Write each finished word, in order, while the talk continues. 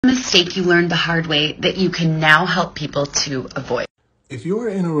Mistake you learned the hard way that you can now help people to avoid. If you're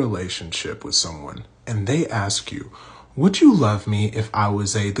in a relationship with someone and they ask you, would you love me if I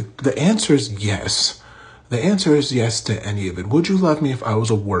was the answer is yes. The answer is yes to any of it. Would you love me if I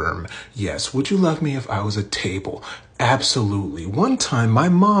was a worm? Yes. Would you love me if I was a table? Absolutely. One time, my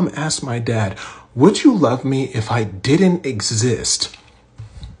mom asked my dad, would you love me if I didn't exist?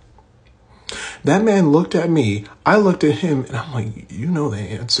 That man looked at me, I looked at him, and I'm like, you know the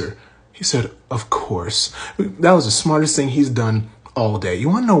answer. He said, of course. That was the smartest thing he's done all day. You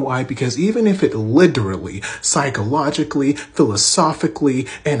want to know why? Because even if it literally, psychologically, philosophically,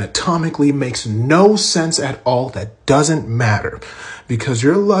 anatomically makes no sense at all, that doesn't matter. Because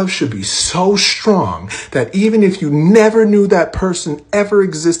your love should be so strong that even if you never knew that person ever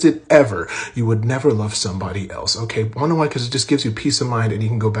existed ever, you would never love somebody else. Okay, want to know why? Because it just gives you peace of mind and you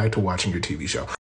can go back to watching your TV show.